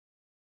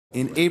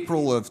In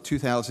April of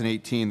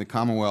 2018, the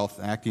Commonwealth,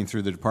 acting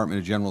through the Department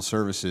of General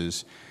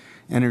Services,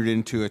 entered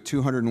into a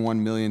 $201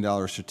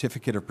 million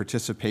certificate of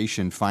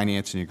participation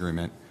financing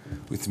agreement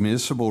with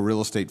Municipal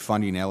Real Estate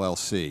Funding,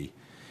 LLC.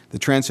 The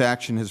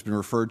transaction has been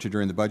referred to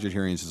during the budget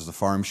hearings as the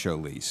Farm Show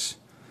lease.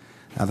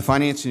 Now, the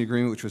financing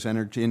agreement, which was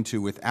entered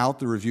into without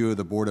the review of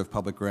the Board of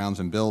Public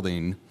Grounds and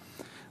Building,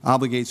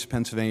 obligates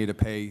Pennsylvania to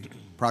pay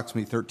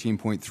approximately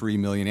 $13.3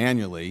 million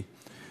annually,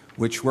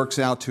 which works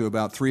out to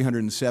about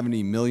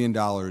 $370 million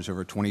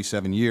over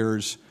 27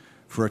 years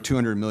for a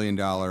 $200 million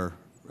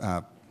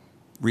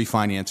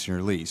refinancing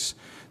or lease.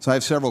 So I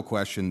have several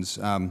questions.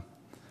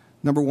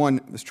 Number one,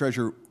 Mr.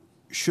 Treasurer,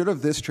 should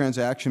have this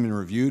transaction been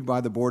reviewed by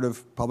the Board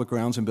of Public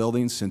Grounds and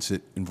Buildings since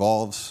it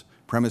involves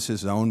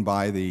premises owned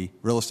by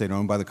real estate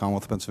owned by the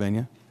Commonwealth of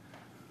Pennsylvania?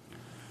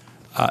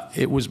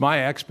 It was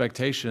my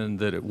expectation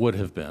that it would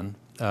have been.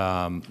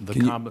 Can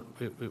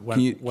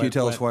you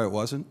tell us why it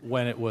wasn't?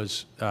 When it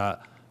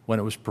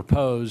was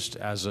proposed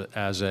as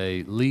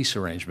a lease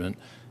arrangement,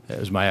 it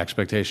was my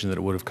expectation that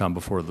it would have come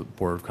before the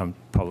Board of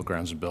Public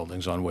Grounds and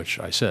Buildings, on which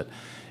I sit.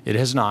 It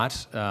has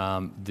not.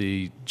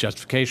 The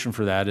justification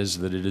for that is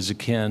that it is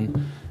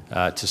akin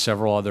to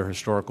several other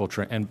historical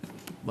and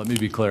let me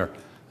be clear.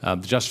 The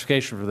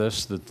justification for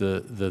this that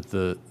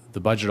the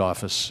Budget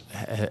Office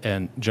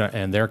and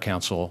their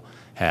counsel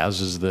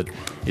has is that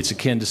it's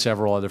akin to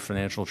several other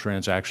financial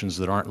transactions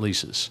that aren't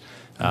leases.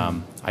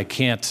 I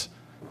can't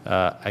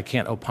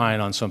opine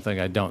on something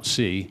I don't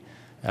see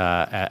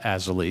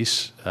as a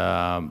lease.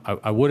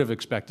 I would have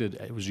expected,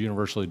 it was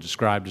universally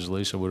described as a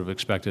lease, I would have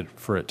expected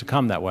for it to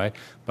come that way,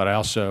 but I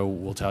also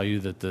will tell you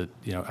that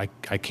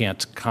I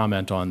can't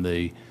comment on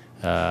the,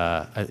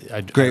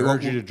 I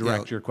urge you to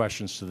direct your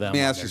questions to them. Let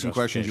me ask you some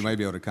questions you might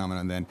be able to comment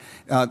on then.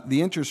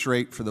 The interest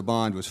rate for the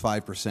bond was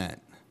 5%.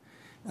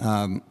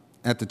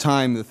 At the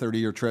time, the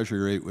 30-year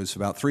Treasury rate was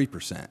about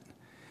 3%.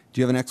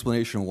 Do you have an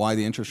explanation of why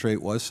the interest rate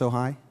was so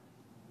high?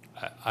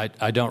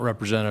 I don't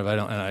represent it.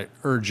 And I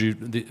urge you.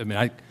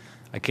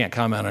 I can't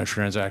comment on a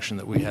transaction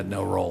that we had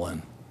no role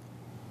in.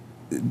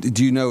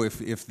 Do you know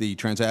if the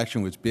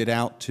transaction was bid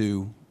out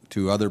to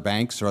other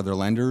banks or other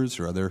lenders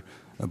or other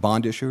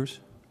bond issuers?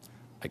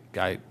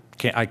 I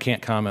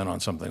can't comment on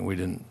something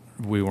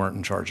we weren't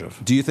in charge of.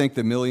 Do you think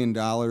the $1 million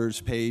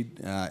paid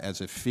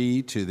as a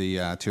fee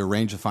to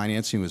arrange the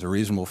financing was a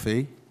reasonable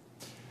fee?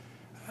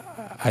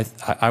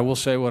 I will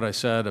say what I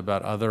said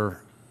about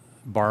other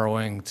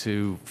borrowing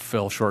to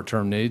fill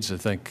short-term needs. I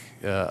think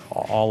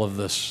all of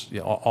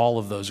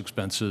those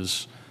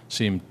expenses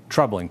seem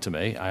troubling to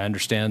me. I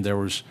understand there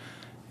was,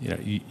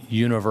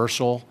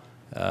 universal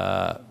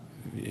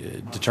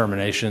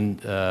determination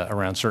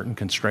around certain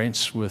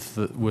constraints with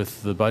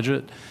the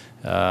budget,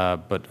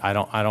 but I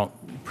don't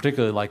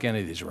particularly like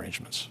any of these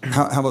arrangements.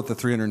 How about the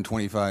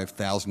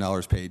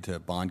 $325,000 paid to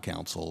bond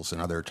counsels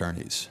and other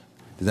attorneys?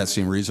 Does that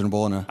seem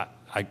reasonable?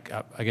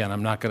 Again,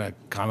 I'm not going to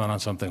comment on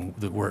something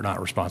that we're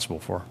not responsible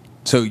for.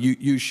 So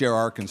you share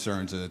our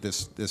concerns that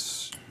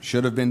this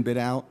should have been bid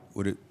out?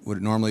 Would it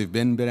normally have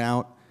been bid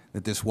out?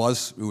 That it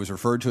was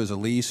referred to as a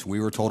lease. We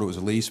were told it was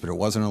a lease, but it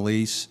wasn't a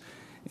lease.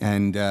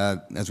 And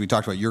as we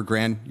talked about, your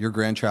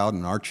grandchild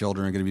and our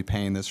children are going to be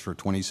paying this for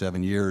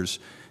 27 years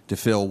to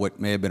fill what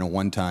may have been a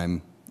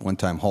one-time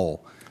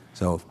hole.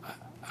 So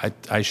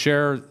I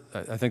share.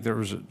 I think there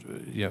was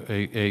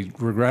a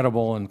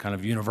regrettable and kind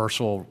of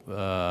universal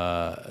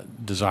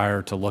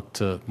desire to look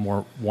to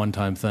more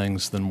one-time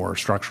things than more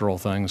structural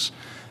things.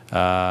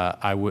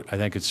 I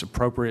think it's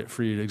appropriate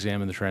for you to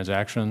examine the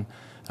transaction.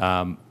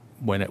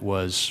 When it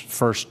was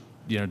first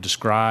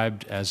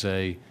described as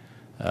a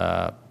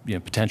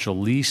potential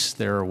lease,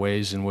 there are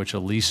ways in which a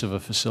lease of a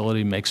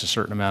facility makes a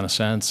certain amount of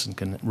sense and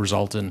can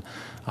result in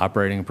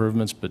operating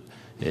improvements, but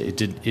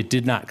it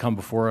did not come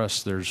before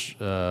us.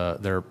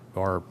 There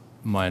are,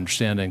 my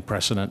understanding,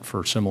 precedent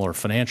for similar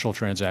financial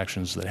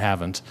transactions that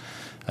haven't.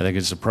 I think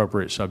it's an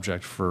appropriate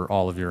subject for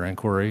all of your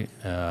inquiry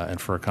and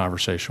for a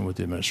conversation with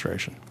the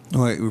administration.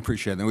 Well, we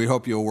appreciate it. And we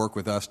hope you'll work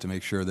with us to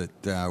make sure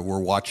that we're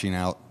watching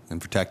out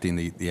and protecting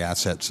the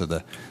assets of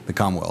the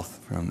Commonwealth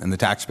and the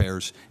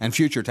taxpayers and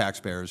future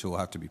taxpayers who will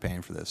have to be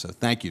paying for this. So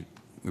thank you.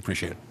 We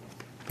appreciate it.